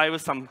have a try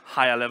with some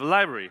higher level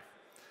library.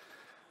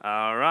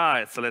 All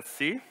right, so let's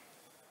see.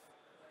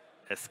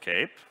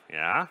 Escape.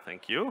 Yeah,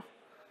 thank you.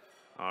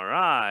 All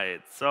right,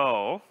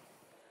 so,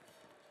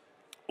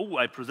 oh,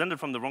 I presented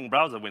from the wrong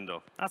browser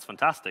window. That's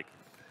fantastic.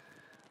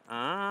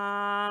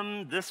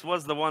 This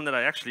was the one that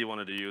I actually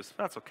wanted to use.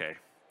 That's OK.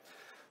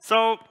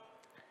 So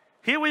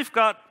here we've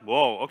got,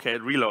 whoa, OK,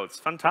 it reloads.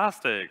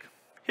 Fantastic.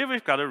 Here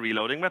we've got a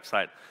reloading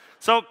website.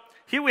 So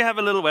here we have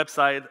a little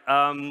website.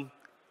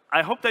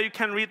 I hope that you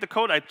can read the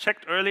code. I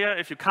checked earlier.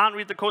 If you can't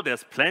read the code,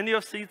 there's plenty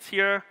of seats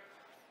here.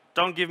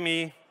 Don't give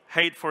me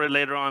hate for it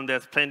later on.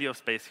 There's plenty of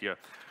space here.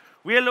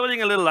 We are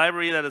loading a little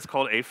library that is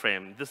called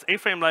A-Frame. This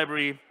A-Frame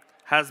library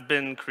has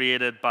been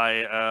created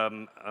by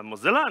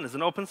Mozilla and is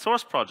an open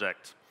source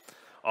project.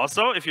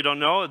 Also, if you don't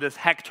know, this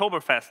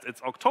Hacktoberfest,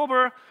 it's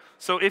October.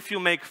 So if you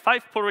make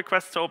 5 pull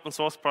requests to open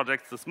source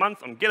projects this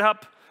month on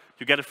GitHub,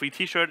 you get a free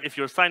T-shirt if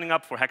you're signing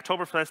up for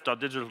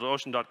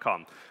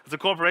hacktoberfest.digitalocean.com. It's a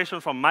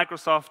cooperation from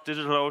Microsoft,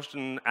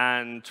 DigitalOcean,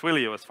 and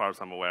Twilio, as far as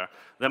I'm aware.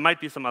 There might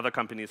be some other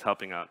companies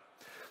helping out.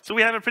 So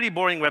we have a pretty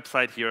boring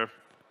website here.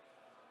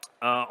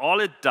 All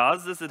it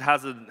does is it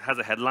has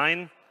a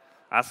headline.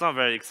 That's not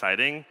very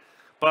exciting.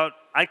 But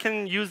I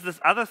can use this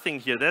other thing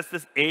here. There's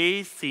this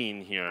A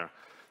scene here.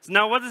 So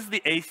now what is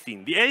the A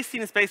scene? The A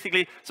scene is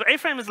basically, so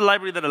A-Frame is a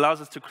library that allows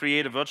us to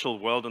create a virtual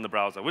world in the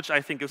browser, which I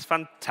think is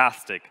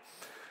fantastic.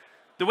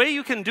 The way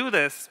you can do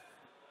this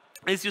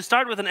is you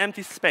start with an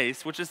empty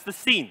space, which is the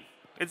scene.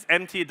 It's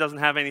empty, it doesn't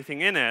have anything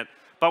in it,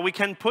 but we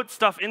can put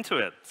stuff into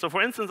it. So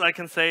for instance, I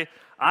can say,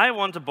 I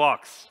want a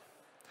box.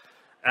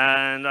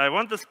 And I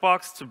want this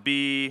box to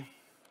be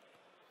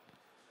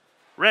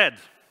red,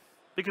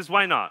 because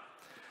why not?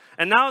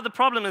 And now the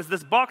problem is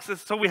this box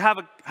is, so we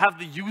have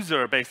the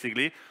user,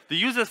 basically. The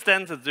user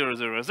stands at 0,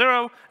 0,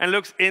 0 and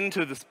looks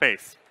into the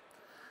space.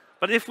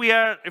 But if we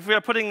are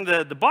putting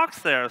the box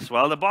there as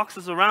well, the box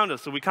is around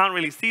us, so we can't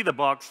really see the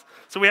box.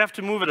 So we have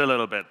to move it a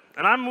little bit.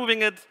 And I'm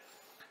moving it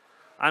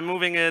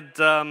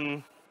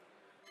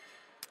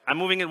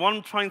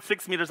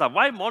 1.6 meters up.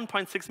 Why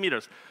 1.6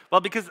 meters?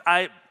 Well, because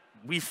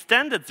we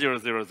stand at 0,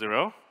 0,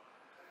 0,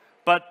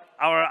 but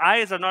our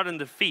eyes are not in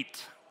the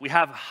feet. We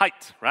have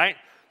height, right?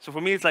 So for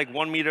me, it's like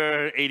 1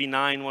 meter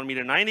 89, 1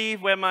 meter 90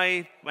 where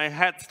my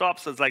head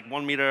stops. So it's like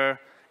 1 meter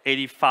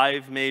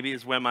 85 maybe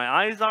is where my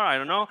eyes are. I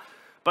don't know.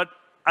 But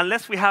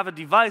unless we have a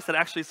device that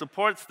actually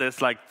supports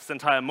this, like this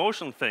entire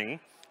motion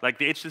thing, like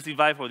the HTC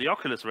Vive or the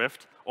Oculus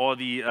Rift or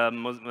the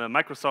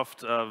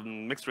Microsoft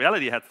mixed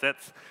reality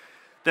headsets,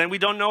 then we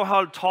don't know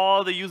how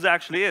tall the user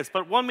actually is.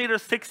 But 1 meter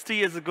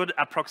 60 is a good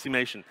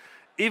approximation.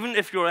 Even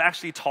if you're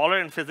actually taller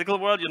in the physical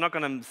world, you're not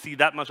going to see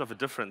that much of a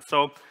difference.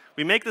 So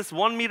we make this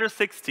 1 meter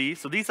 60.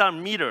 So these are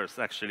meters,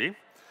 actually.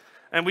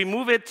 And we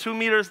move it 2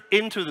 meters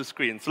into the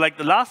screen. So like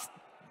the last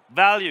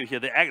value here,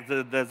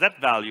 the Z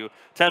value,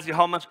 tells you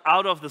how much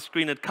out of the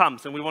screen it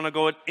comes. And we want to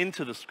go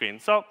into the screen.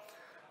 So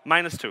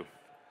 -2.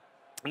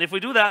 And if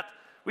we do that,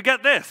 we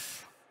get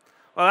this.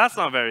 Well, that's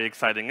not very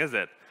exciting, is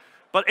it?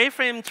 But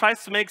A-Frame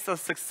tries to make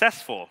us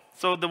successful.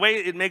 So the way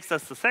it makes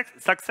us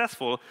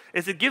successful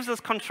is it gives us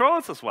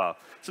controls as well.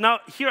 So now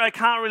here I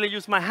can't really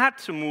use my hat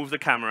to move the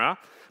camera,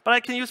 but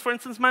I can use, for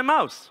instance, my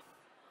mouse.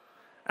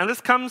 And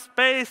this comes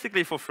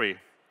basically for free.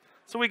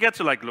 So we get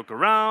to like look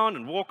around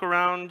and walk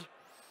around.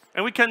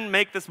 And we can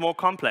make this more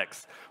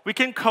complex. We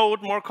can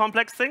code more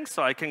complex things,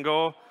 so I can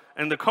go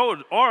in the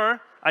code.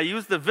 Or I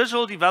use the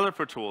visual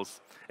developer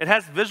tools. It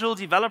has visual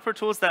developer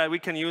tools that we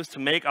can use to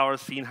make our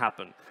scene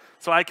happen.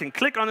 So I can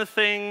click on a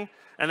thing,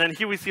 and then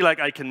here we see like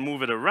I can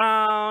move it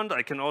around.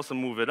 I can also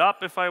move it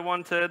up if I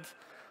wanted.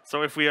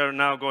 So if we are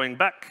now going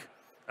back,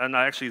 and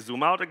I actually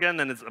zoom out again,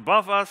 then it's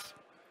above us.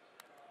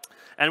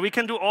 And we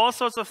can do all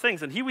sorts of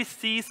things. And here we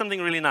see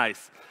something really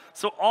nice.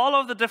 So all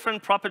of the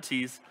different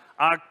properties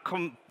are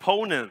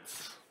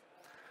components.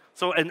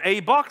 So an A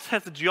box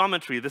has a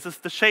geometry. This is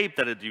the shape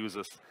that it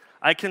uses.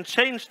 I can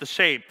change the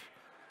shape.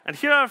 And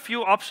here are a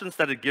few options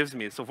that it gives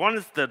me. So one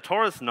is the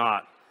torus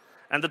knot.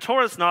 And the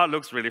torus knot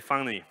looks really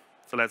funny.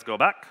 So let's go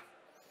back.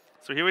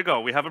 So here we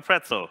go. We have a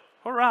pretzel.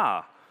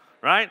 Hurrah!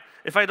 Right?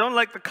 If I don't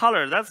like the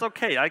color, that's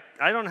OK.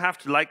 I don't have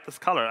to like this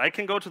color. I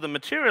can go to the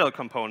material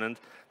component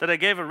that I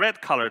gave a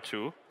red color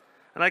to,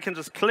 and I can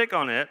just click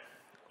on it.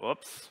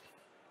 Whoops.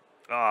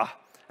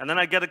 And then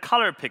I get a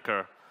color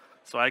picker.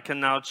 So I can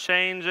now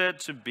change it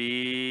to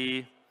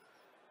be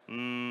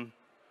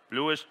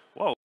bluish.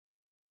 Whoa,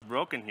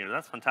 broken here.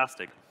 That's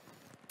fantastic.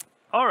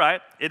 All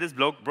right, it is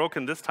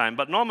broken this time.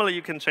 But normally,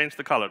 you can change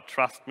the color.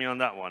 Trust me on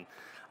that one.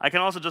 I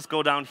can also just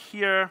go down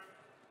here.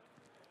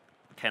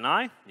 Can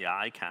I? Yeah,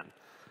 I can.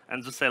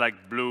 And just say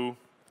like blue,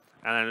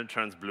 and then it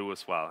turns blue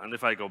as well. And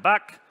if I go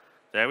back,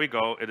 there we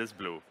go, it is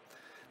blue.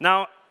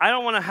 Now, I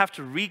don't want to have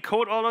to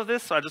recode all of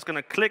this, so I'm just going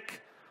to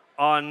click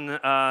on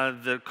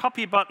the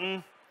copy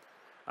button.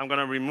 I'm going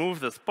to remove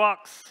this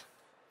box.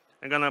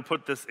 I'm going to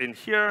put this in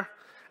here.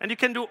 And you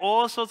can do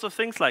all sorts of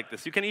things like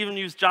this. You can even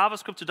use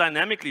JavaScript to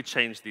dynamically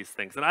change these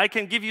things. And I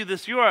can give you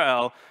this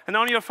URL, and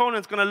on your phone,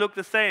 it's going to look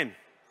the same.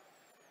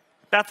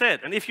 That's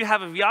it. And if you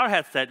have a VR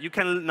headset, you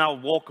can now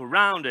walk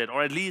around it,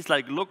 or at least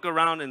like look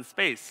around in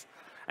space.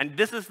 And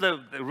this is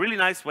the really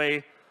nice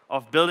way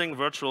of building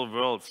virtual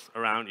worlds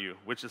around you,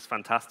 which is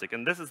fantastic.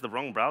 And this is the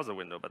wrong browser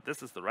window, but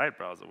this is the right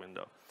browser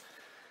window.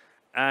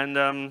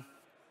 And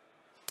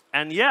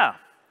yeah,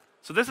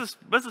 so this is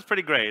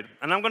pretty great.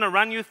 And I'm going to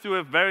run you through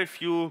a very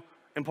few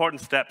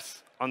important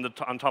steps on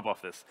top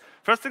of this.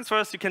 First things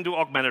first, you can do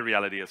augmented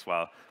reality as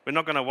well. We're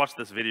not going to watch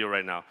this video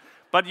right now.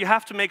 But you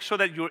have to make sure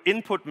that your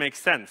input makes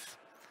sense.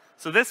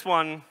 So this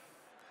one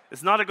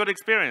is not a good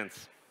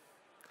experience.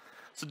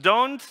 So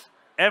don't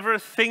ever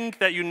think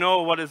that you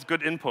know what is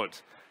good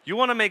input. You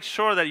want to make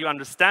sure that you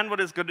understand what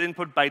is good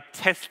input by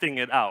testing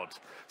it out.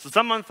 So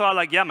someone thought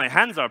like, yeah, my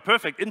hands are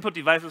perfect input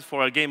devices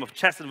for a game of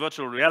chess in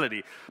virtual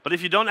reality. But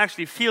if you don't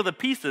actually feel the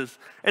pieces,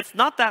 it's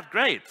not that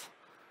great,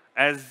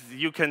 as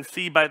you can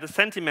see by the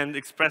sentiment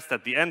expressed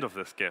at the end of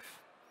this GIF.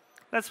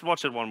 Let's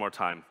watch it one more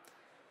time.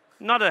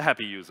 Not a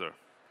happy user.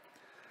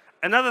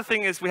 Another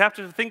thing is we have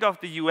to think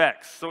of the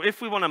UX. So if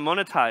we want to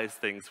monetize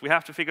things, we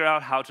have to figure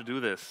out how to do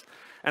this.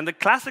 And the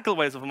classical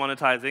ways of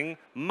monetizing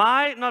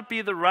might not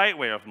be the right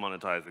way of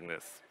monetizing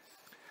this.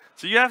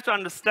 So you have to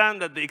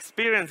understand that the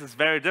experience is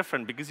very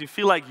different because you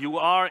feel like you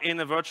are in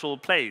a virtual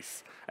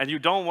place and you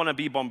don't want to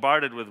be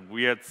bombarded with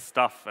weird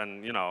stuff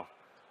and, you know,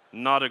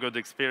 not a good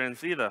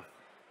experience either.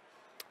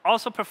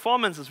 Also,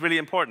 performance is really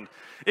important.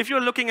 If you're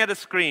looking at a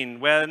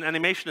screen where an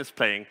animation is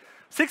playing,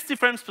 60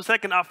 frames per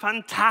second are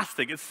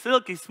fantastic. It's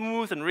silky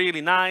smooth and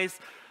really nice.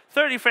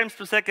 30 frames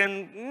per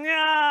second,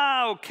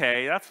 yeah,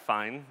 okay, that's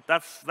fine.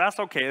 That's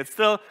okay. It's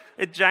still,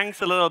 it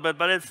janks a little bit,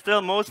 but it's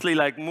still mostly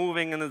like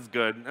moving and it's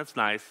good. That's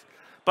nice.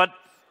 But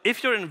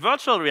if you're in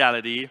virtual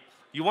reality,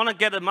 you want to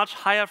get a much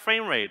higher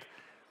frame rate.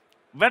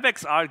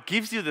 WebXR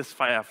gives you this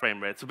higher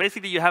frame rate. So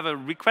basically, you have a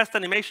request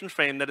animation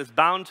frame that is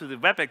bound to the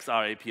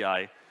WebXR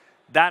API.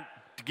 That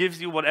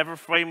gives you whatever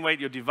frame rate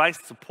your device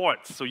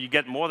supports, so you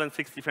get more than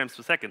 60 frames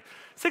per second.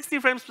 60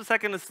 frames per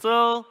second is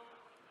still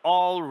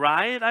all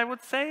right, I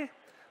would say.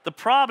 The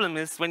problem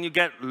is when you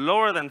get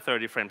lower than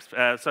 60 frames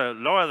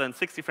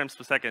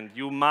per second,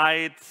 you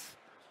might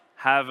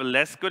have a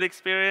less good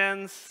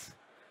experience.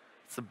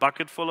 It's a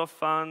bucket full of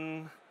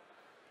fun.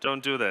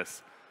 Don't do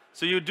this.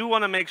 So you do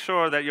want to make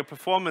sure that your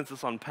performance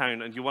is on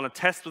point, and you want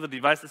to test with the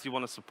devices you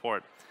want to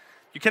support.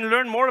 You can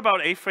learn more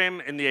about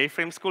A-Frame in the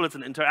A-Frame School. It's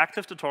an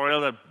interactive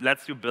tutorial that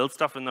lets you build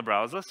stuff in the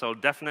browser, so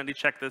definitely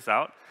check this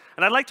out.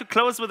 And I'd like to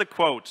close with a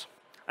quote.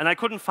 And I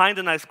couldn't find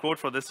a nice quote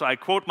for this, so I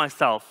quote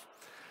myself.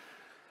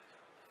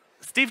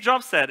 Steve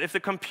Jobs said, if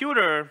the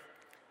computer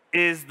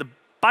is the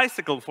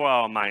bicycle for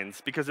our minds,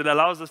 because it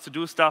allows us to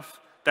do stuff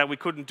that we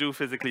couldn't do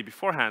physically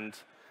beforehand,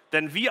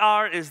 then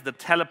VR is the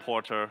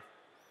teleporter.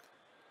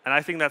 And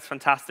I think that's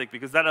fantastic,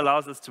 because that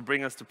allows us to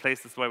bring us to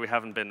places where we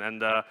haven't been.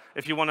 And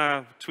if you want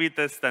to tweet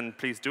this, then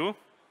please do.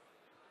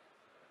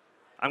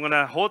 I'm going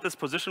to hold this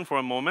position for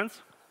a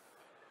moment.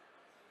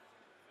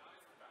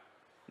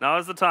 Now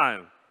is the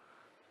time.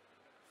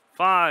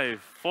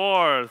 5,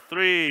 4,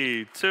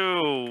 3,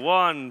 2,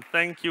 1.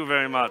 Thank you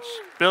very much.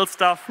 Build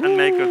stuff and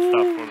make good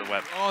stuff for the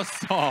web.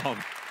 Awesome.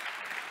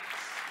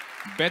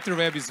 Better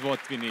web is what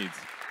we need.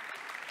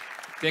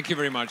 Thank you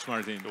very much,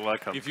 Martin. You're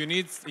welcome. If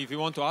you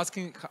want to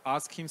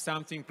ask him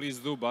something, please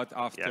do. But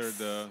after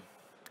the,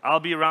 I'll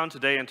be around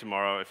today and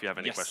tomorrow if you have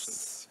any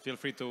questions. Feel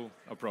free to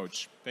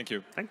approach. Thank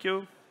you. Thank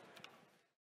you.